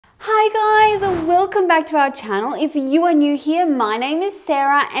Hi guys, welcome back to our channel. If you are new here, my name is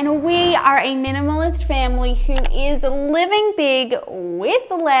Sarah and we are a minimalist family who is living big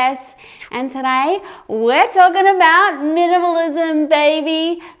with less. And today we're talking about minimalism,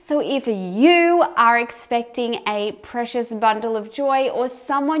 baby. So if you are expecting a precious bundle of joy or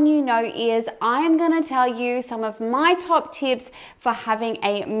someone you know is, I am going to tell you some of my top tips for having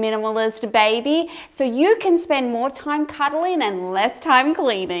a minimalist baby so you can spend more time cuddling and less time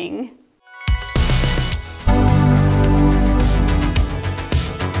cleaning.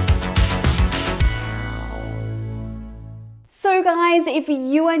 So guys, if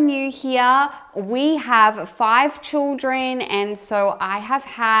you are new here, we have 5 children, and so I have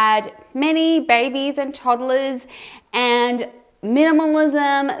had many babies and toddlers, and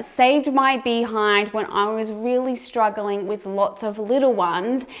minimalism saved my behind when I was really struggling with lots of little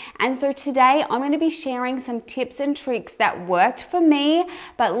ones. And so today I'm going to be sharing some tips and tricks that worked for me,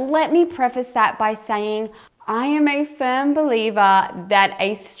 but let me preface that by saying I am a firm believer that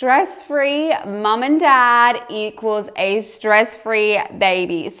a stress-free mum and dad equals a stress-free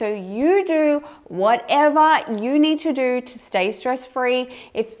baby. So you do whatever you need to do to stay stress-free.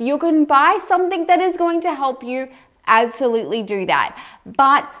 If you can buy something that is going to help you, absolutely do that.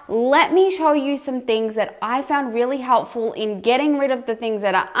 But let me show you some things that I found really helpful in getting rid of the things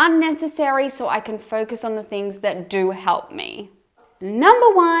that are unnecessary so I can focus on the things that do help me.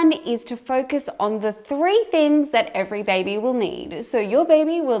 Number 1 is to focus on the 3 things that every baby will need. So your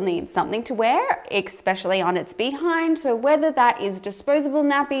baby will need something to wear, especially on its behind. So whether that is disposable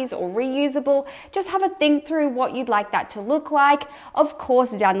nappies or reusable, just have a think through what you'd like that to look like. Of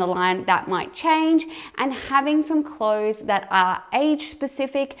course, down the line that might change, and having some clothes that are age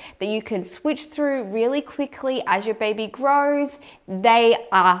specific that you can switch through really quickly as your baby grows. They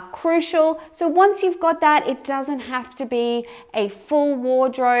are crucial. So once you've got that, it doesn't have to be a full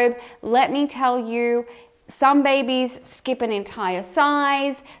wardrobe. Let me tell you, some babies skip an entire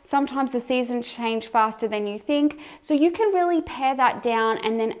size. Sometimes the seasons change faster than you think. So you can really pare that down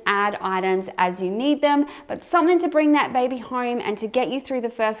and then add items as you need them. But something to bring that baby home and to get you through the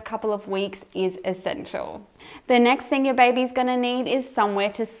first couple of weeks is essential. The next thing your baby's gonna need is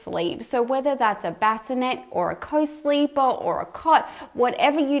somewhere to sleep. So whether that's a bassinet or a co-sleeper or a cot,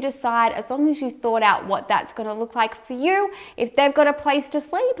 whatever you decide, as long as you thought out what that's gonna look like for you, if they've got a place to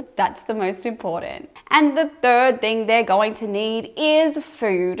sleep, that's the most important. And the third thing they're going to need is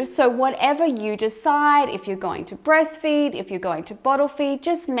food. So whatever you decide, if you're going to breastfeed, if you're going to bottle feed,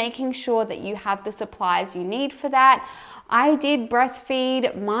 just making sure that you have the supplies you need for that. I did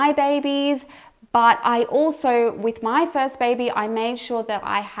breastfeed my babies, but I also, with my first baby, I made sure that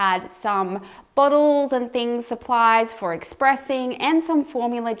I had some bottles and things, supplies for expressing, and some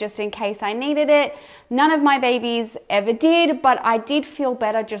formula just in case I needed it. None of my babies ever did, but I did feel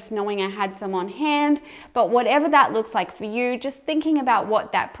better just knowing I had some on hand. But whatever that looks like for you, just thinking about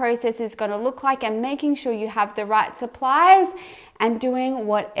what that process is going to look like and making sure you have the right supplies and doing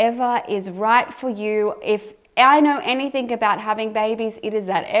whatever is right for you. If I know anything about having babies, it is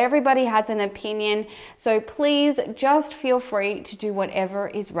that everybody has an opinion. So please just feel free to do whatever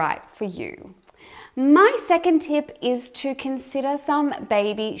is right for you. My second tip is to consider some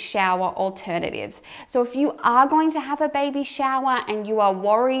baby shower alternatives. So if you are going to have a baby shower and you are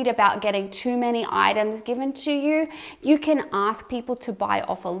worried about getting too many items given to you, you can ask people to buy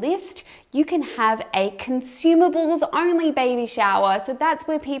off a list. You can have a consumables only baby shower. So that's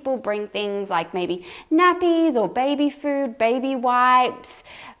where people bring things like maybe nappies or baby food, baby wipes,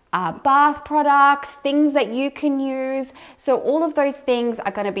 bath products, things that you can use. So all of those things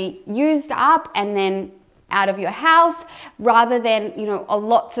are going to be used up and then out of your house, rather than,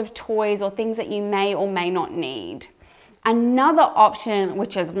 lots of toys or things that you may or may not need. Another option,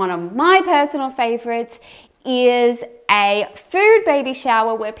 which is one of my personal favorites, is a food baby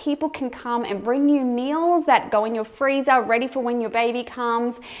shower where people can come and bring you meals that go in your freezer ready for when your baby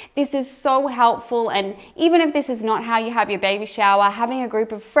comes. This is so helpful, and even if this is not how you have your baby shower, having a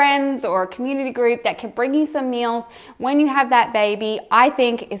group of friends or a community group that can bring you some meals when you have that baby, I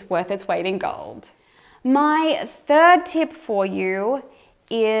think is worth its weight in gold. My third tip for you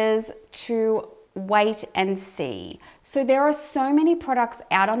is to wait and see. So there are so many products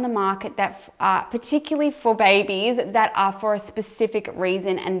out on the market that are particularly for babies that are for a specific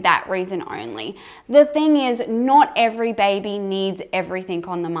reason and that reason only. The thing is, not every baby needs everything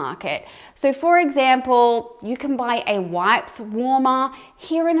on the market. So for example, you can buy a wipes warmer.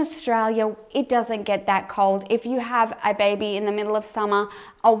 Here in Australia, it doesn't get that cold. If you have a baby in the middle of summer,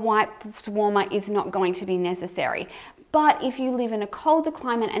 a wipes warmer is not going to be necessary. But if you live in a colder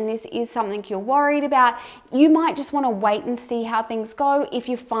climate and this is something you're worried about, you might just want to wait and see how things go. If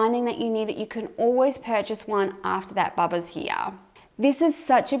you're finding that you need it, you can always purchase one after that Bubba's here. This is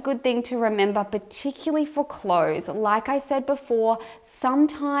such a good thing to remember, particularly for clothes. Like I said before,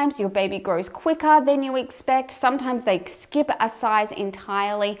 sometimes your baby grows quicker than you expect. Sometimes they skip a size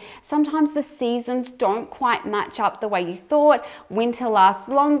entirely. Sometimes the seasons don't quite match up the way you thought. Winter lasts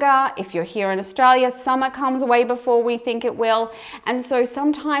longer. If you're here in Australia, summer comes way before we think it will. And so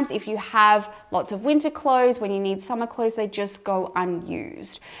sometimes if you have lots of winter clothes, when you need summer clothes, they just go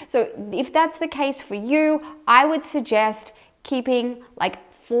unused. So if that's the case for you, I would suggest keeping like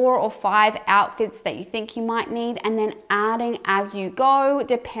 4 or 5 outfits that you think you might need and then adding as you go,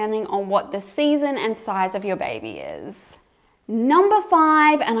 depending on what the season and size of your baby is. Number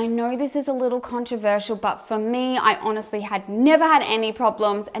 5, and I know this is a little controversial, but for me, I honestly had never had any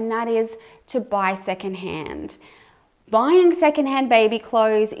problems, and that is to buy secondhand. Buying secondhand baby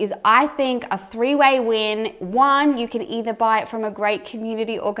clothes is, I think, a 3-way win. One, you can either buy it from a great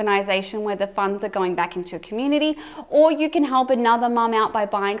community organization where the funds are going back into a community, or you can help another mum out by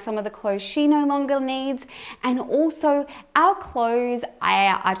buying some of the clothes she no longer needs. And also, our clothes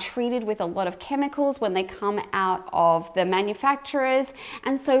are treated with a lot of chemicals when they come out of the manufacturers.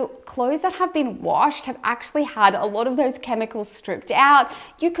 And so clothes that have been washed have actually had a lot of those chemicals stripped out.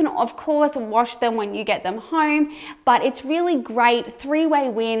 You can, of course, wash them when you get them home, but it's really great 3-way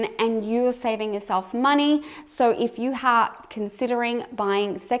win, and you're saving yourself money. So if you are considering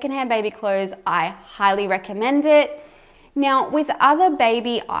buying secondhand baby clothes, I highly recommend it. Now, with other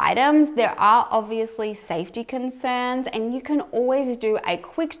baby items, there are obviously safety concerns, and you can always do a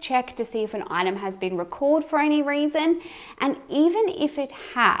quick check to see if an item has been recalled for any reason. And even if it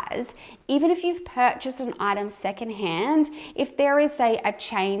has, even if you've purchased an item secondhand, if there is, say, a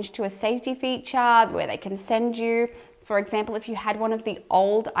change to a safety feature where they can send you, for example, if you had one of the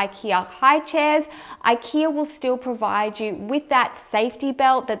old IKEA high chairs, IKEA will still provide you with that safety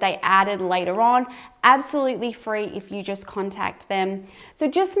belt that they added later on, absolutely free if you just contact them. So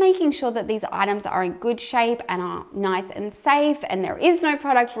just making sure that these items are in good shape and are nice and safe, and there is no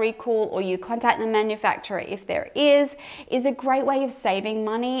product recall, or you contact the manufacturer if there is a great way of saving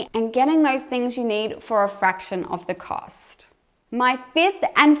money and getting those things you need for a fraction of the cost. My 5th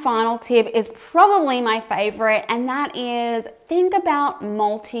and final tip is probably my favorite, and that is think about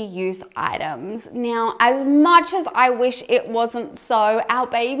multi-use items. Now, as much as I wish it wasn't so, our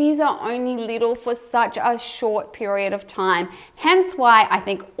babies are only little for such a short period of time, hence why I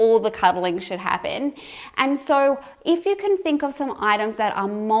think all the cuddling should happen. And so if you can think of some items that are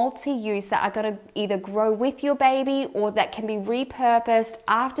multi-use, that are going to either grow with your baby or that can be repurposed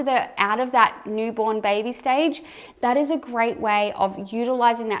after they're out of that newborn baby stage, that is a great way of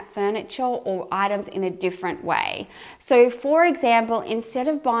utilizing that furniture or items in a different way. So for example, instead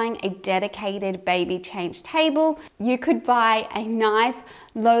of buying a dedicated baby change table, you could buy a nice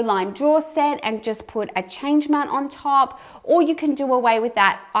low-line drawer set and just put a change mat on top, or you can do away with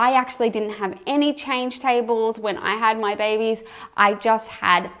that. I actually didn't have any change tables when I had my babies. I just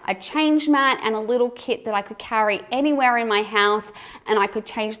had a change mat and a little kit that I could carry anywhere in my house, and I could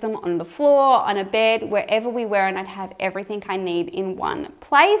change them on the floor, on a bed, wherever we were, and I'd have everything I need in one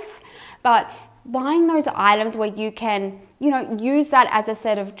place. But buying those items where you can, use that as a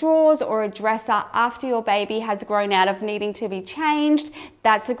set of drawers or a dresser after your baby has grown out of needing to be changed,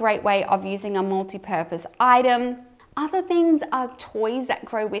 that's a great way of using a multi-purpose item. Other things are toys that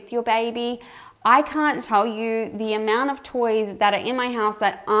grow with your baby. I can't tell you the amount of toys that are in my house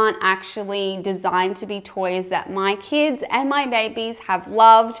that aren't actually designed to be toys that my kids and my babies have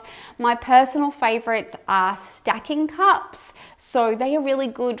loved. My personal favorites are stacking cups. So they are really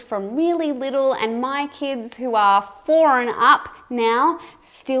good from really little, and my kids who are 4 and up now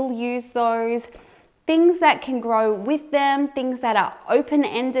still use those. Things that can grow with them, things that are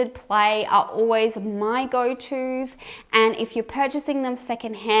open-ended play are always my go-tos. And if you're purchasing them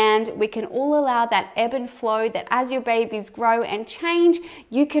secondhand, we can all allow that ebb and flow, that as your babies grow and change,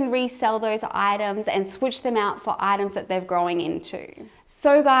 you can resell those items and switch them out for items that they're growing into.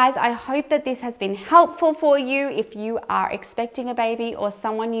 So guys, I hope that this has been helpful for you if you are expecting a baby or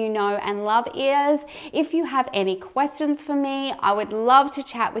someone you know and love is. If you have any questions for me, I would love to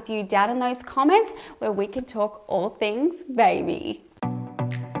chat with you down in those comments where we can talk all things baby.